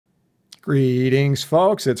Greetings,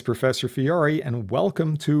 folks. It's Professor Fiore, and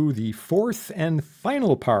welcome to the fourth and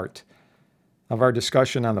final part of our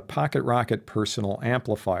discussion on the Pocket Rockit personal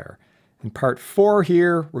amplifier. In part 4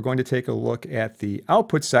 here, we're going to take a look at the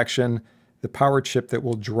output section, the power chip that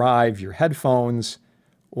will drive your headphones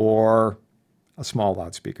or a small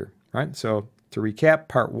loudspeaker, right? So to recap,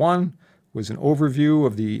 part 1 was an overview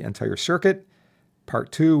of the entire circuit.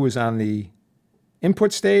 Part 2 was on the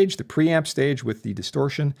input stage, the preamp stage with the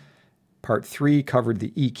distortion. Part 3 covered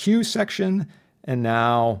the EQ section, and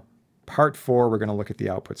now part 4, we're going to look at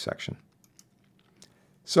the output section.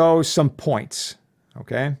 So some points,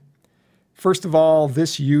 okay? First of all,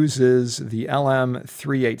 this uses the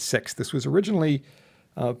LM386. This was originally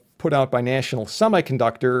put out by National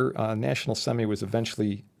Semiconductor. National Semi was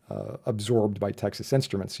eventually absorbed by Texas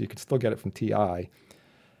Instruments, so you can still get it from TI.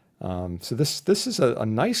 So this is a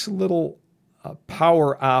nice little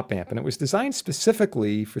power op amp, and it was designed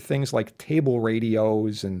specifically for things like table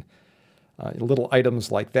radios and little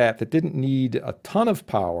items like that that didn't need a ton of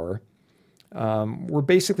power. We're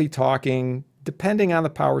basically talking, depending on the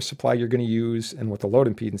power supply you're going to use and what the load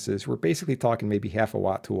impedance is, we're basically talking maybe half a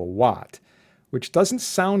watt to a watt, which doesn't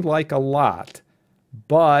sound like a lot,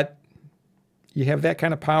 but you have that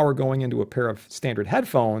kind of power going into a pair of standard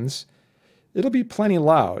headphones, it'll be plenty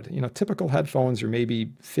loud. You know, typical headphones are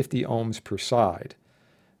maybe 50 ohms per side.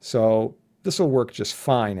 So this will work just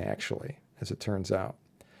fine, actually, as it turns out.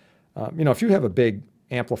 You know, if you have a big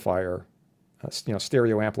amplifier, you know,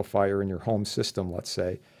 stereo amplifier in your home system, let's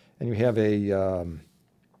say, and you have a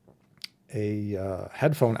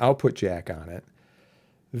headphone output jack on it,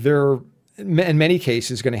 they're, in many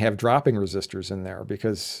cases, going to have dropping resistors in there,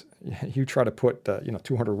 because you try to put, you know,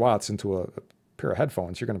 200 watts into a pair of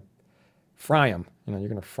headphones, you're going to fry them. You know, you're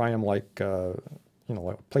going to fry them like, you know,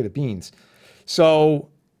 like a plate of beans. So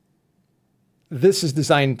this is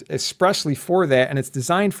designed expressly for that, and it's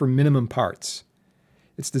designed for minimum parts.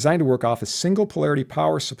 It's designed to work off a single polarity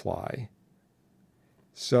power supply.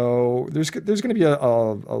 So there's going to be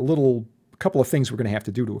a little couple of things we're going to have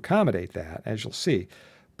to do to accommodate that, as you'll see.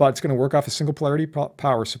 But it's going to work off a single polarity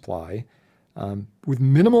power supply with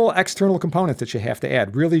minimal external components that you have to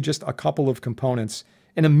add. Really just a couple of components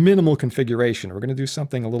in a minimal configuration. We're going to do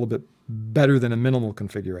something a little bit better than a minimal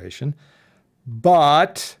configuration.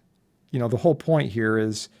 But, you know, the whole point here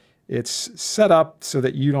is it's set up so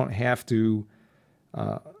that you don't have to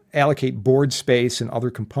allocate board space and other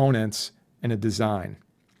components in a design.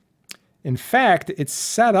 In fact, it's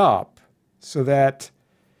set up so that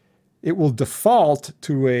it will default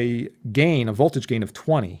to a gain, a voltage gain of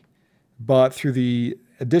 20. But through the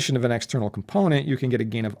addition of an external component, you can get a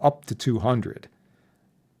gain of up to 200.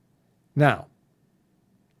 Now,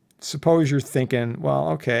 suppose you're thinking, well,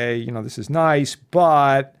 okay, you know, this is nice,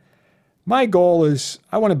 but my goal is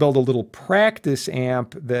I want to build a little practice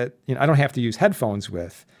amp that, you know, I don't have to use headphones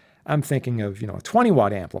with. I'm thinking of, you know, a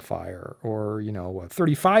 20-watt amplifier, or, you know, a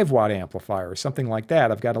 35-watt amplifier or something like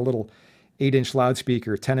that. I've got a little 8-inch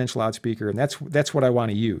loudspeaker, 10-inch loudspeaker, and that's what I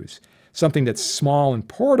want to use. Something that's small and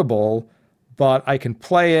portable, but I can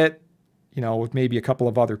play it, you know, with maybe a couple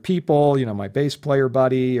of other people, you know, my bass player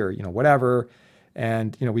buddy, or, you know, whatever.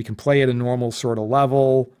 And, you know, we can play at a normal sort of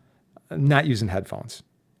level, not using headphones.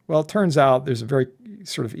 Well, it turns out there's a very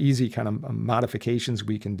sort of easy kind of modifications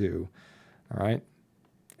we can do. All right.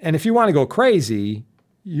 And if you want to go crazy,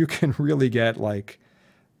 you can really get like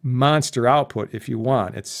monster output if you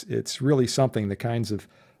want. It's really something, the kinds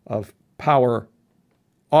of power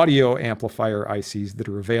audio amplifier ICs that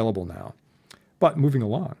are available now. But moving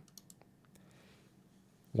along.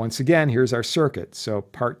 Once again, here's our circuit. So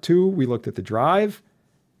part 2, we looked at the drive,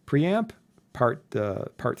 preamp. Part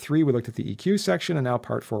 3, we looked at the EQ section. And now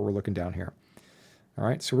part 4, we're looking down here. All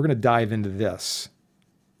right, so we're going to dive into this.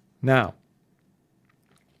 Now,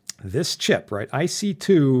 this chip, right,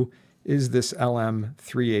 IC2 is this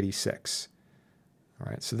LM386. All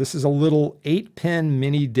right, so this is a little 8-pin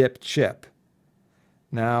mini dip chip.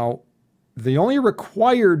 Now, the only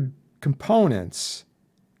required components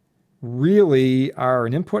really are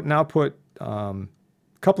an input and output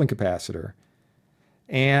coupling capacitor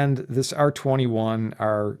and this R21,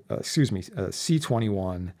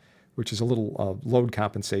 C21, which is a little load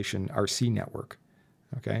compensation RC network.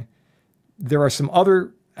 Okay, there are some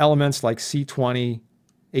other elements like C20,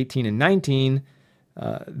 18, and 19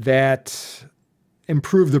 that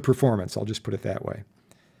improve the performance. I'll just put it that way.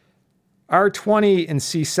 R20 and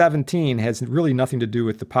C17 has really nothing to do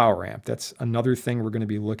with the power amp. That's another thing we're going to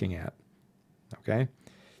be looking at. Okay,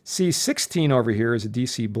 C16 over here is a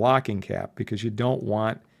DC blocking cap because you don't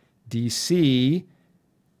want DC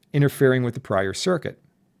interfering with the prior circuit.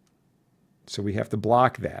 So we have to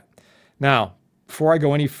block that. Now, before I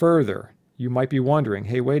go any further, you might be wondering,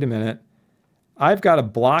 hey, wait a minute. I've got a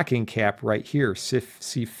blocking cap right here,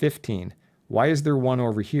 C15. Why is there one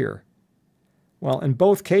over here? Well, in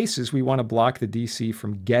both cases, we want to block the DC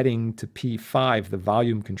from getting to P5, the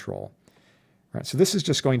volume control. Right, so this is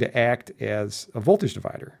just going to act as a voltage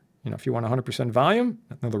divider. If you want 100% volume,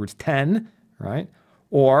 in other words, 10, right?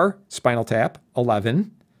 Or spinal tap,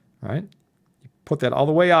 11, right? You put that all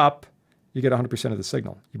the way up, you get 100% of the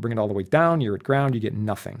signal. You bring it all the way down, you're at ground, you get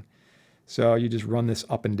nothing. So you just run this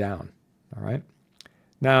up and down, all right?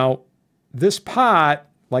 Now, this pot,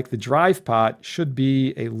 like the drive pot, should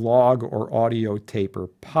be a log or audio taper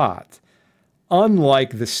pot.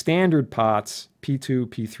 Unlike the standard pots, P2,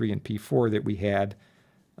 P3, and P4 that we had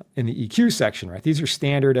in the EQ section, right? These are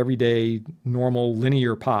standard, everyday, normal,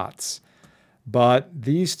 linear pots. But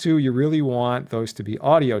these two, you really want those to be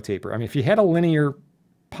audio taper. I mean, if you had a linear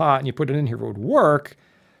pot and you put it in here, it would work,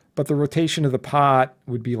 but the rotation of the pot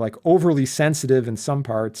would be like overly sensitive in some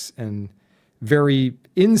parts and very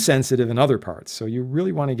insensitive in other parts. So you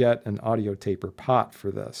really want to get an audio taper pot for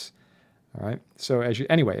this. All right. So as you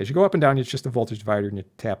go up and down, it's just a voltage divider and you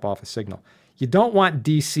tap off a signal. You don't want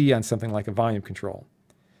DC on something like a volume control,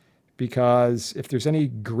 because if there's any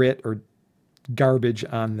grit or garbage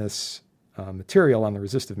on this material, on the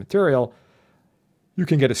resistive material, you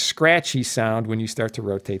can get a scratchy sound when you start to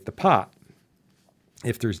rotate the pot.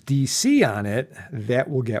 If there's DC on it, that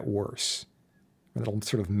will get worse. It'll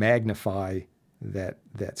sort of magnify that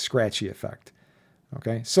scratchy effect.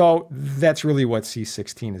 Okay, so that's really what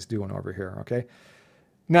C16 is doing over here, okay?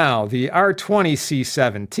 Now, the R20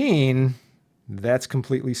 C17, that's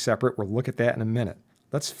completely separate. We'll look at that in a minute.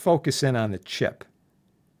 Let's focus in on the chip.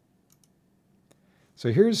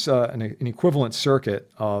 So here's an equivalent circuit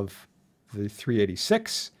of the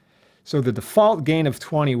 386. So the default gain of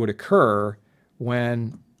 20 would occur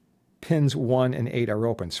when pins 1 and 8 are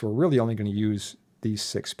open. So we're really only going to use these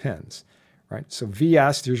 6 pins, right? So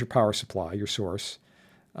VS, there's your power supply, your source.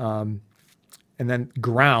 And then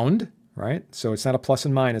ground, right? So it's not a plus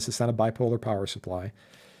and minus. It's not a bipolar power supply.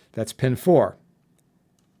 That's pin 4.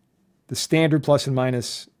 The standard plus and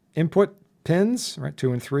minus input pins, right?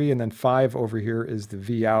 2 and 3, and then 5 over here is the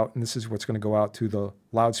V out, and this is what's going to go out to the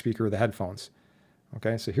loudspeaker or the headphones.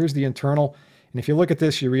 Okay, so here's the internal, and if you look at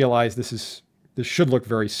this, you realize this should look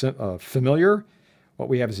very familiar. What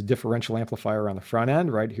we have is a differential amplifier on the front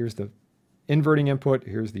end, right? Here's the inverting input,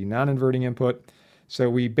 here's the non-inverting input. So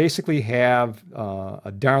we basically have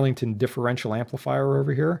a Darlington differential amplifier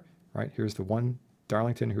over here, right? Here's the one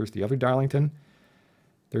Darlington, here's the other Darlington.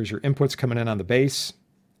 There's your inputs coming in on the base.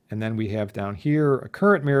 And then we have down here a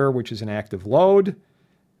current mirror, which is an active load.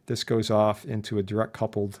 This goes off into a direct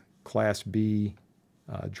coupled Class B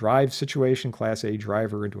drive situation, Class A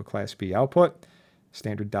driver into a Class B output.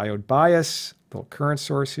 Standard diode bias, little current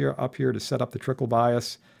source here up here to set up the trickle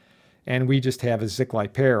bias. And we just have a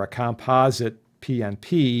Zickley pair, a composite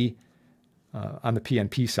PNP on the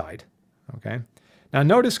PNP side. Okay. Now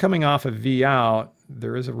notice coming off of V out,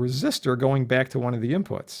 there is a resistor going back to one of the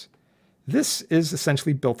inputs. This is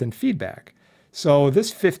essentially built-in feedback. So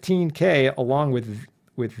this 15K along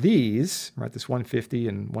with these, right, this 150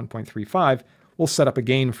 and 1.35, will set up a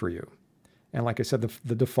gain for you. And like I said,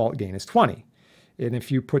 the default gain is 20. And if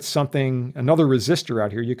you put another resistor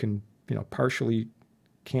out here, you can, partially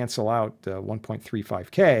cancel out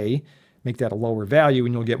 1.35K, make that a lower value,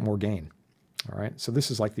 and you'll get more gain. All right, so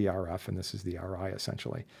this is like the RF, and this is the RI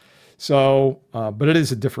essentially. So, but it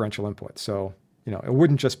is a differential input. So, it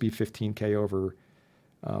wouldn't just be 15K over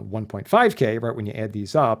 1.5K, right? When you add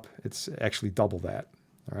these up, it's actually double that,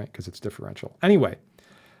 all right, because it's differential. Anyway,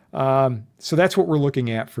 so that's what we're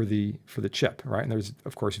looking at for the chip, right? And there's,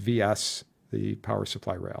 of course, VS, the power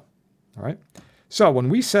supply rail, all right? So when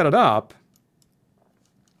we set it up,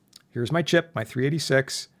 here's my chip, my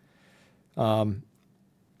 386.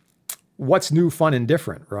 What's new, fun, and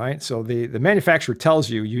different, right? So the manufacturer tells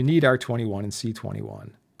you need R21 and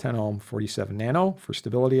C21. 10 ohm, 47 nano for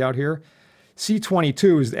stability out here.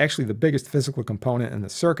 C22 is actually the biggest physical component in the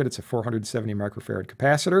circuit. It's a 470 microfarad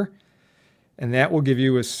capacitor. And that will give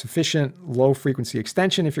you a sufficient low frequency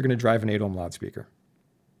extension if you're going to drive an 8 ohm loudspeaker.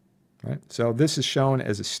 Right? So this is shown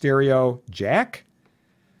as a stereo jack,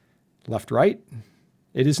 left, right.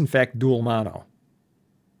 It is in fact dual mono.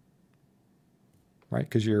 Right?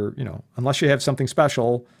 Because unless you have something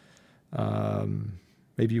special,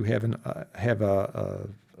 maybe you have a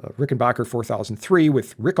Rickenbacker 4003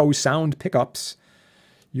 with Rico sound pickups.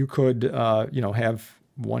 You could, have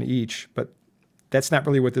one each, but that's not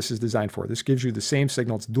really what this is designed for. This gives you the same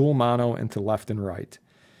signal. It's dual mono into left and right.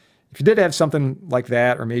 If you did have something like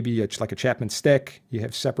that, or maybe like a Chapman stick, you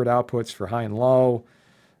have separate outputs for high and low.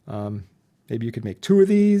 Maybe you could make 2 of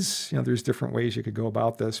these. You know, there's different ways you could go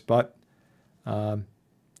about this, but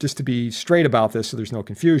just to be straight about this so there's no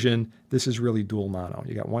confusion, this is really dual mono.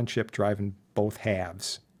 You got one chip driving both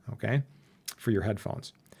halves, okay, for your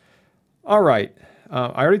headphones. All right,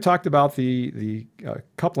 I already talked about the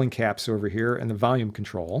coupling caps over here and the volume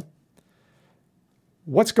control.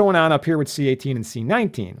 What's going on up here with C18 and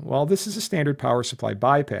C19? Well, this is a standard power supply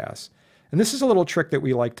bypass. And this is a little trick that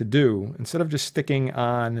we like to do. Instead of just sticking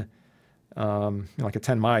on like a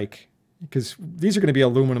 10 mic, because these are going to be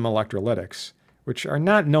aluminum electrolytics, which are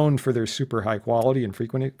not known for their super high quality and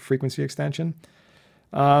frequency extension.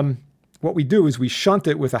 What we do is we shunt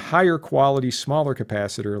it with a higher quality, smaller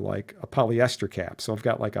capacitor like a polyester cap. So I've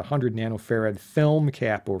got like a 100 nanofarad film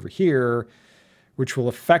cap over here, which will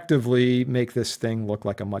effectively make this thing look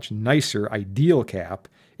like a much nicer ideal cap.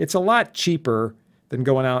 It's a lot cheaper than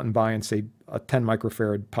going out and buying, say, a 10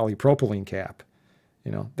 microfarad polypropylene cap.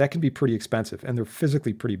 You know, that can be pretty expensive, and they're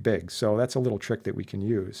physically pretty big. So that's a little trick that we can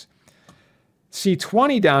use.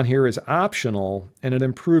 C20 down here is optional, and it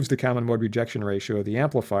improves the common mode rejection ratio of the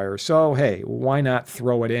amplifier. So, hey, why not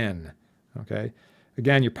throw it in? Okay.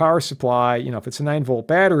 Again, your power supply, you know, if it's a 9-volt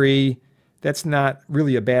battery, that's not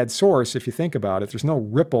really a bad source if you think about it. There's no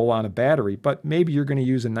ripple on a battery, but maybe you're going to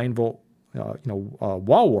use a 9-volt,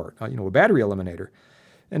 wall wart, a battery eliminator.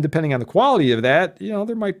 And depending on the quality of that, you know,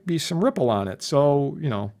 there might be some ripple on it. So, you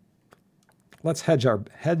know, let's hedge our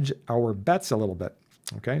bets a little bit.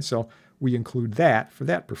 Okay, so we include that for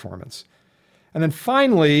that performance. And then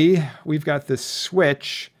finally, we've got this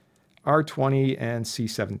switch, R20 and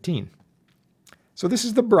C17. So this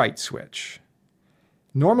is the bright switch.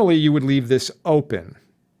 Normally, you would leave this open,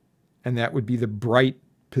 and that would be the bright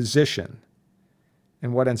position.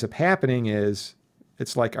 And what ends up happening is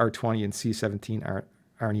it's like R20 and C17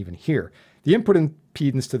 aren't even here. The input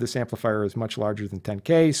impedance to this amplifier is much larger than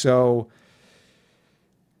 10K, so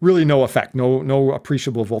really no effect, no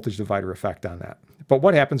appreciable voltage divider effect on that. But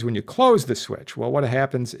what happens when you close the switch? Well, what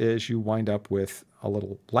happens is you wind up with a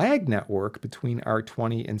little lag network between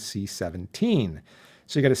R20 and C17.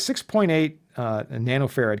 So you got a 6.8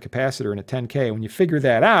 nanofarad capacitor and a 10K. When you figure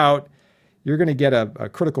that out, you're going to get a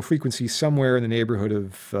critical frequency somewhere in the neighborhood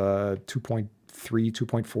of 2.3,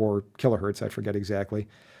 2.4 kilohertz. I forget exactly.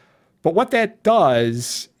 But what that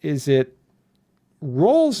does is it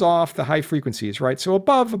rolls off the high frequencies, right? So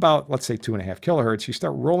above about, let's say, 2.5 kilohertz, you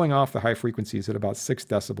start rolling off the high frequencies at about 6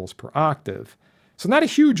 decibels per octave. So not a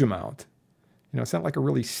huge amount. You know, it's not like a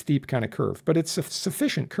really steep kind of curve, but it's a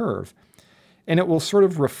sufficient curve. And it will sort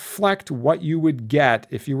of reflect what you would get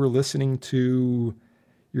if you were listening to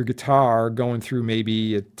your guitar going through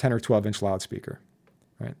maybe a 10 or 12-inch loudspeaker,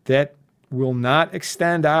 right? That will not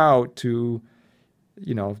extend out to,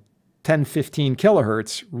 you know, 10, 15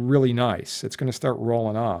 kilohertz really nice. It's going to start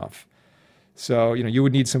rolling off. So, you know, you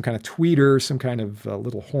would need some kind of tweeter, some kind of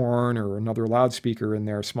little horn or another loudspeaker in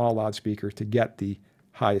there, a small loudspeaker, to get the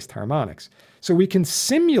highest harmonics. So we can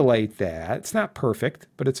simulate that. It's not perfect,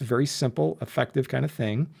 but it's a very simple, effective kind of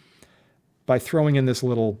thing by throwing in this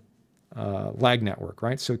little lag network,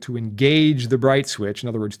 right? So to engage the bright switch, in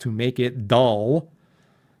other words, to make it dull,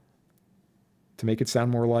 to make it sound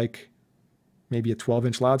more like maybe a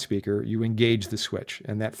 12-inch loudspeaker, you engage the switch,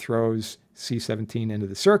 and that throws C17 into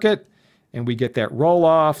the circuit, and we get that roll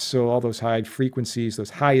off. So all those high frequencies,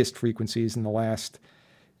 those highest frequencies in the last,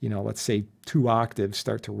 you know, let's say 2 octaves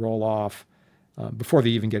start to roll off before they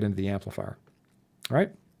even get into the amplifier. All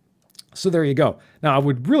right. So there you go. Now I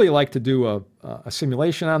would really like to do a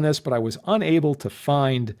simulation on this, but I was unable to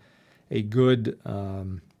find a good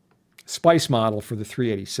splice model for the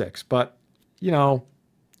 386. But, you know,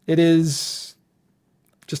 it is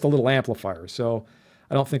just a little amplifier, so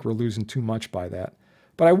I don't think we're losing too much by that.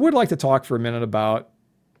 But I would like to talk for a minute about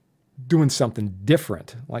doing something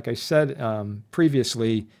different. Like I said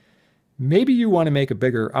previously, maybe you want to make a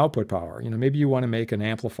bigger output power. You know, maybe you want to make an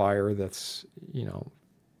amplifier that's, you know,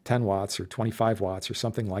 10 watts or 25 watts or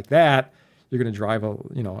something like that. You're going to drive a,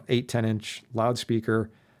 you know, 8, 10-inch loudspeaker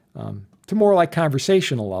to more like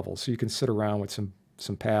conversational levels, so you can sit around with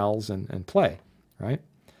some pals and play, right?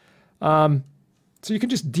 So you can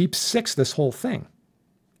just deep six this whole thing.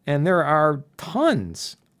 And there are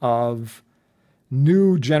tons of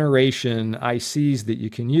new generation ICs that you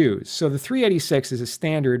can use. So the 386 is a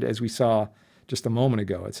standard, as we saw just a moment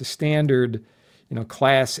ago. It's a standard, you know,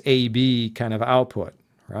 class AB kind of output,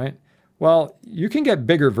 right? Well, you can get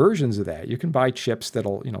bigger versions of that. You can buy chips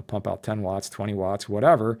that'll, you know, pump out 10 watts, 20 watts,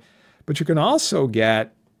 whatever. But you can also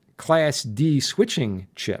get class D switching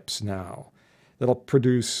chips now that'll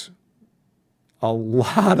produce a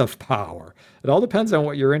lot of power. It all depends on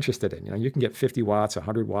what you're interested in. You know, you can get 50 watts,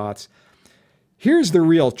 100 watts. Here's the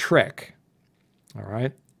real trick, all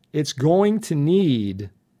right? It's going to need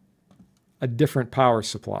a different power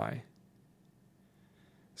supply.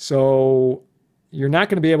 So you're not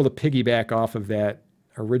going to be able to piggyback off of that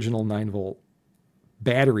original 9-volt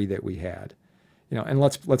battery that we had. You know, and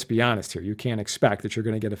let's be honest here. You can't expect that you're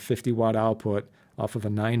going to get a 50-watt output off of a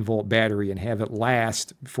 9-volt battery and have it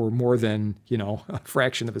last for more than, you know, a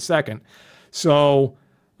fraction of a second. So,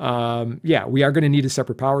 yeah, we are going to need a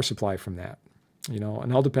separate power supply from that. You know,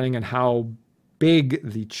 and all depending on how big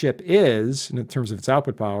the chip is in terms of its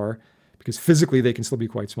output power, because physically they can still be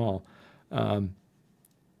quite small.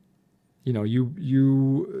 You know,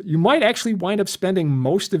 you might actually wind up spending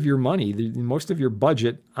most of your money, most of your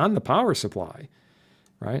budget on the power supply,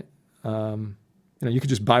 right? You know, you could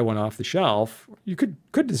just buy one off the shelf. You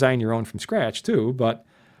could design your own from scratch too, but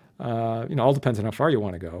you know, all depends on how far you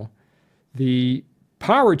want to go. The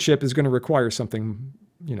power chip is going to require something,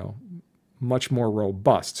 you know, much more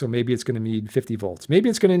robust. So maybe it's going to need 50 volts. Maybe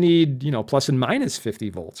it's going to need, you know, plus and minus 50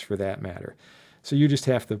 volts for that matter. So you just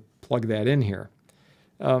have to plug that in here.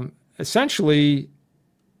 Essentially,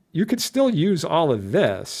 you could still use all of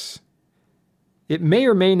this. It may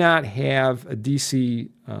or may not have a DC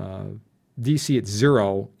at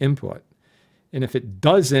 0 input. And if it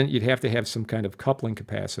doesn't, you'd have to have some kind of coupling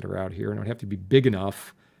capacitor out here, and it would have to be big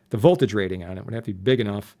enough. The voltage rating on it would have to be big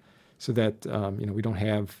enough so that you know, we don't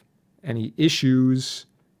have any issues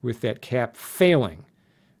with that cap failing,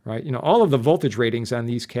 right? You know, all of the voltage ratings on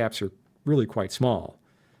these caps are really quite small.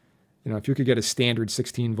 You know, if you could get a standard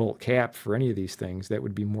 16-volt cap for any of these things, that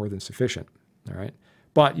would be more than sufficient, all right?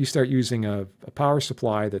 But you start using a power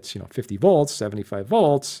supply that's, you know, 50 volts, 75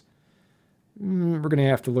 volts, we're going to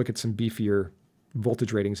have to look at some beefier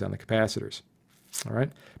voltage ratings on the capacitors, all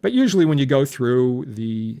right? But usually when you go through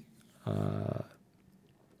the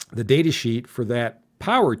data sheet for that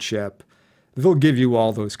power chip, they'll give you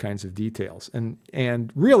all those kinds of details.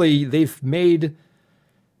 And really, they've made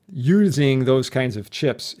using those kinds of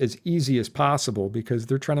chips as easy as possible because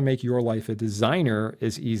they're trying to make your life a designer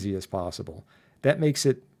as easy as possible. That makes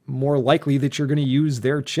it more likely that you're going to use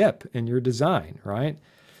their chip in your design, right?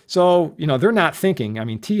 So, you know, they're not thinking, I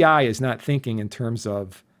mean, TI is not thinking in terms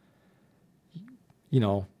of, you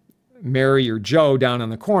know, Mary or Joe down on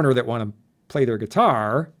the corner that want to play their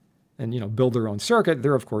guitar and, you know, build their own circuit.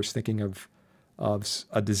 They're, of course, thinking of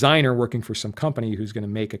a designer working for some company who's going to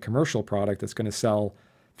make a commercial product that's going to sell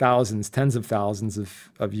thousands, tens of thousands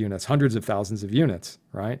of units, hundreds of thousands of units,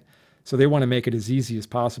 right? So they want to make it as easy as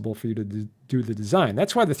possible for you to do the design.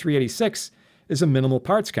 That's why the 386 is a minimal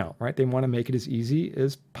parts count, right? They want to make it as easy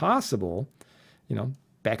as possible. You know,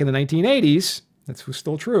 back in the 1980s, that's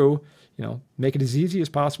still true. You know, make it as easy as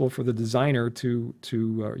possible for the designer to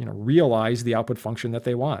you know, realize the output function that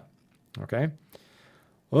they want. Okay.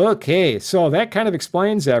 Okay. So that kind of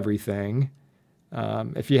explains everything.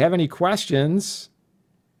 If you have any questions,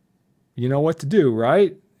 you know what to do,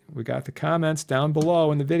 right? We got the comments down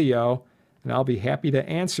below in the video, and I'll be happy to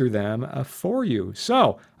answer them for you.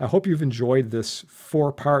 So I hope you've enjoyed this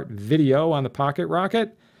 4-part video on the Pocket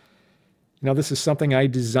Rockit. You know, this is something I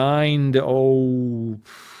designed,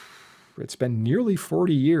 it's been nearly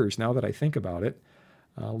 40 years now that I think about it,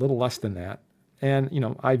 a little less than that. And, you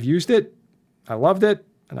know, I've used it, I loved it,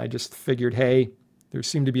 and I just figured, hey, there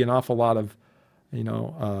seemed to be an awful lot of, you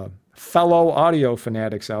know, fellow audio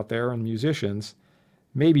fanatics out there and musicians.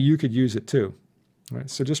 Maybe you could use it too. All right,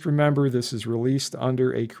 so just remember, this is released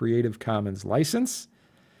under a Creative Commons license.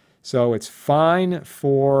 So it's fine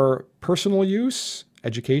for personal use,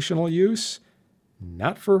 educational use,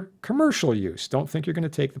 not for commercial use. Don't think you're going to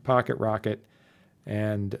take the Pocket Rockit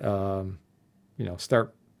and, you know,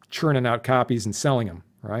 start churning out copies and selling them,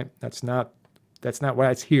 right? That's not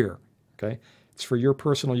why it's here, okay? It's for your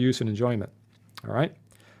personal use and enjoyment, all right?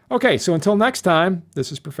 Okay, so until next time,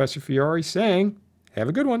 this is Professor Fiore saying, have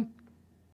a good one.